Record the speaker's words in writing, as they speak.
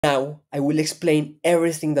Now, I will explain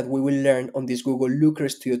everything that we will learn on this Google Looker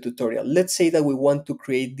Studio tutorial. Let's say that we want to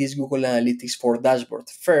create this Google Analytics 4 dashboard.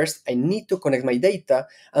 First, I need to connect my data,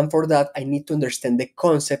 and for that, I need to understand the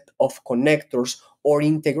concept of connectors or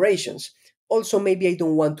integrations. Also, maybe I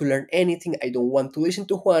don't want to learn anything, I don't want to listen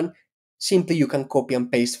to Juan. Simply, you can copy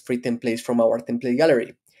and paste free templates from our template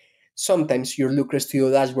gallery. Sometimes your Looker Studio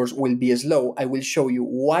dashboards will be slow. I will show you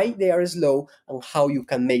why they are slow and how you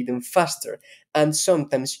can make them faster. And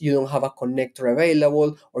sometimes you don't have a connector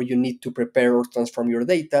available or you need to prepare or transform your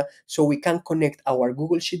data. So we can connect our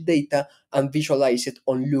Google Sheet data and visualize it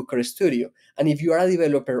on Looker Studio. And if you are a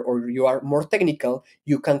developer or you are more technical,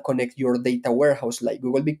 you can connect your data warehouse like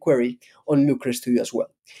Google BigQuery on Looker Studio as well.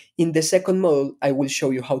 In the second module, I will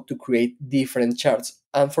show you how to create different charts.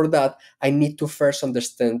 And for that, I need to first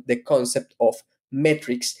understand the concept of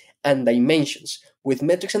metrics and dimensions. With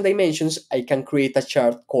metrics and dimensions, I can create a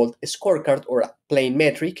chart called a scorecard or a plain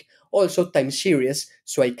metric, also time series,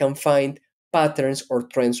 so I can find patterns or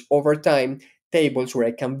trends over time, tables where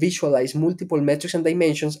I can visualize multiple metrics and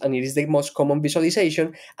dimensions, and it is the most common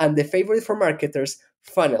visualization, and the favorite for marketers,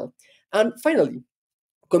 funnel. And finally,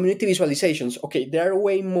 community visualizations. Okay, there are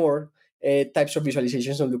way more types of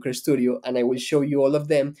visualizations on Looker Studio, and I will show you all of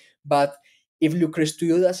them. But if Looker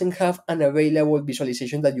Studio doesn't have an available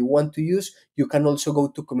visualization that you want to use, you can also go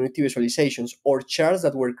to community visualizations or charts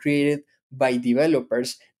that were created by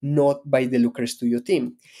developers, not by the Looker Studio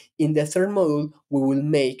team. In the third module, we will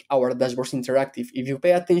make our dashboards interactive. If you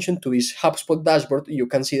pay attention to this HubSpot dashboard, you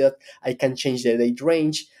can see that I can change the date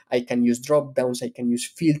range, I can use drop downs, I can use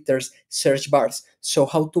filters, search bars. So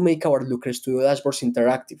how to make our Looker Studio dashboards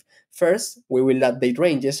interactive? First, we will add date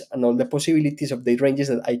ranges and all the possibilities of date ranges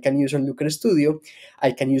that I can use on Looker Studio.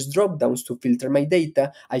 I can use drop downs to filter my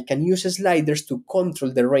data. I can use sliders to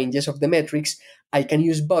control the ranges of the metrics. I can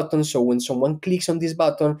use buttons, so when someone clicks on this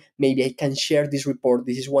button, maybe I can share this report.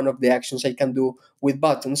 This is one of the actions I can do with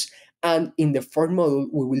buttons. And in the fourth module,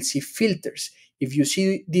 we will see filters. If you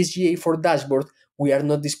see this GA4 dashboard, we are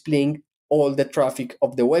not displaying all the traffic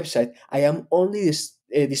of the website. I am only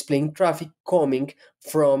displaying traffic coming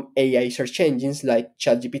from AI search engines like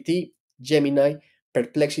ChatGPT, Gemini,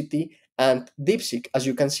 Perplexity, and DeepSeek. As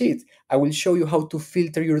you can see it, I will show you how to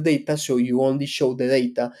filter your data so you only show the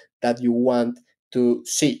data that you want to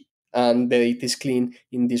see, and the data is clean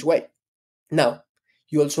in this way. Now,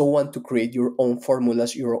 you also want to create your own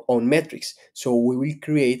formulas, your own metrics. So we will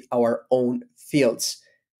create our own fields.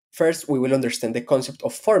 First, we will understand the concept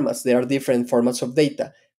of formats. There are different formats of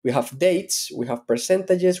data. We have dates, we have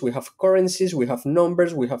percentages, we have currencies, we have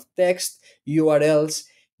numbers, we have text, URLs,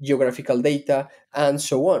 geographical data, and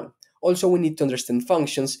so on. Also, we need to understand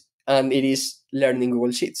functions, and it is learning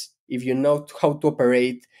Google Sheets. If you know how to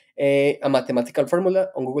operate a mathematical formula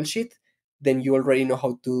on Google Sheet, then you already know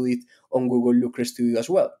how to do it on Google Looker Studio as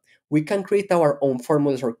well. We can create our own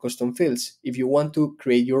formulas or custom fields. If you want to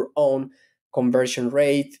create your own conversion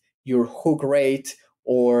rate, your hook rate,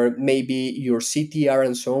 or maybe your CTR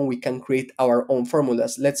and so on, we can create our own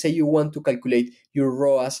formulas. Let's say you want to calculate your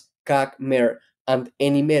ROAS, CAC, MER, and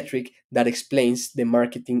any metric that explains the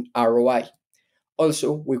marketing ROI.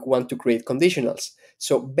 Also, we want to create conditionals.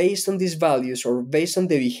 So based on these values or based on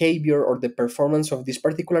the behavior or the performance of this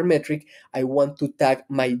particular metric, I want to tag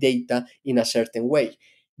my data in a certain way.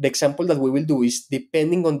 The example that we will do is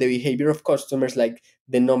depending on the behavior of customers, like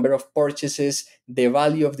the number of purchases, the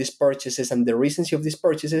value of these purchases, and the recency of these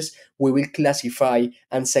purchases, we will classify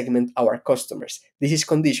and segment our customers. This is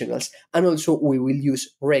conditionals. And also we will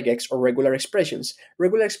use regex or regular expressions.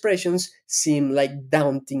 Regular expressions seem like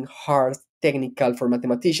daunting, hard, technical for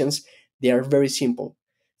mathematicians. They are very simple.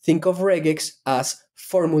 Think of regex as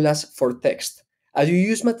formulas for text. As you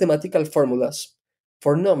use mathematical formulas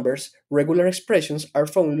for numbers, regular expressions are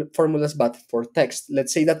formulas but for text.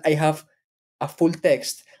 Let's say that I have a full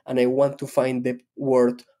text and I want to find the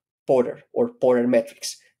word Potter or Potter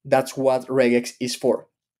metrics. That's what regex is for.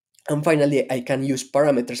 And finally, I can use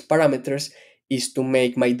parameters. Parameters is to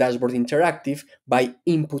make my dashboard interactive by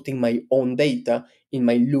inputting my own data in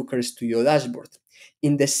my Looker Studio dashboard.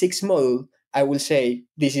 In the sixth module, I will say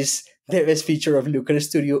this is the best feature of Looker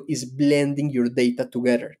Studio is blending your data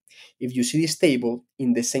together. If you see this table,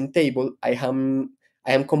 in the same table, I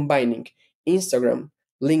am combining Instagram,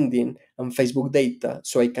 LinkedIn, and Facebook data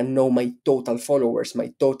so I can know my total followers,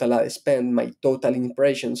 my total ad spend, my total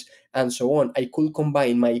impressions, and so on. I could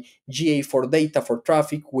combine my GA4 data for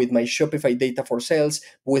traffic with my Shopify data for sales,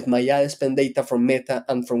 with my ad spend data from Meta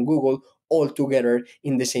and from Google, all together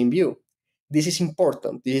in the same view. This is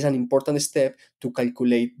important. This is an important step to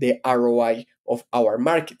calculate the ROI of our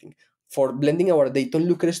marketing. For blending our data on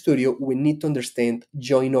Looker Studio, we need to understand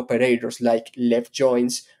join operators like left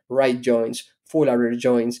joins, right joins, full array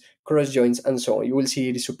joins, cross joins, and so on. You will see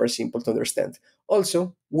it is super simple to understand.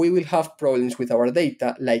 Also, we will have problems with our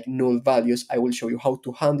data like null values. I will show you how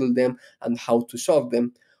to handle them and how to solve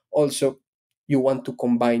them. Also, you want to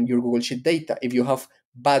combine your Google Sheet data. If you have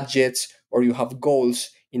budgets or you have goals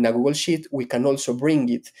in a Google Sheet, we can also bring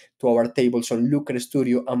it to our tables on Looker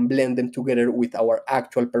Studio and blend them together with our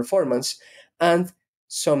actual performance. And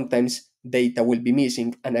sometimes data will be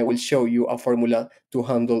missing, and I will show you a formula to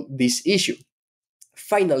handle this issue.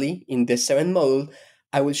 Finally, in the seventh module,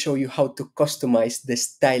 I will show you how to customize the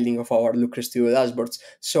styling of our Looker Studio dashboards.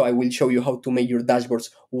 So I will show you how to make your dashboards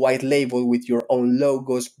white label with your own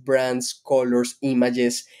logos, brands, colors,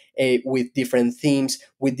 images, with different themes,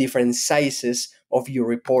 with different sizes of your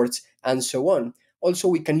reports, and so on. Also,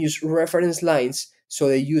 we can use reference lines so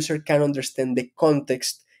the user can understand the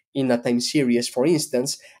context in a time series, for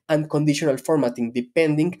instance, and conditional formatting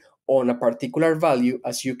depending on a particular value.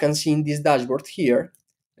 As you can see in this dashboard here,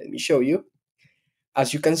 let me show you.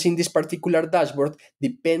 As you can see in this particular dashboard,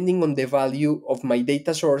 depending on the value of my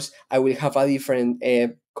data source, I will have a different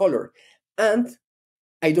color. And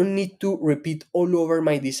I don't need to repeat all over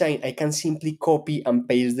my design. I can simply copy and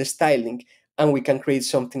paste the styling, and we can create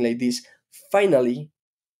something like this. Finally,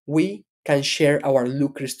 we can share our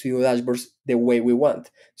Looker Studio dashboards the way we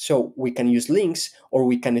want. So we can use links, or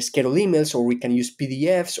we can schedule emails, or we can use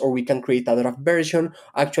PDFs, or we can create a draft version.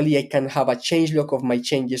 Actually, I can have a change log of my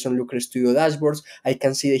changes on Looker Studio dashboards. I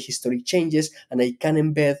can see the historic changes, and I can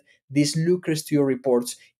embed these Looker Studio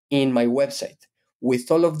reports in my website.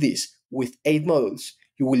 With all of this, with 8 modules,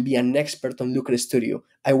 you will be an expert on Looker Studio.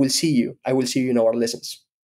 I will see you in our lessons.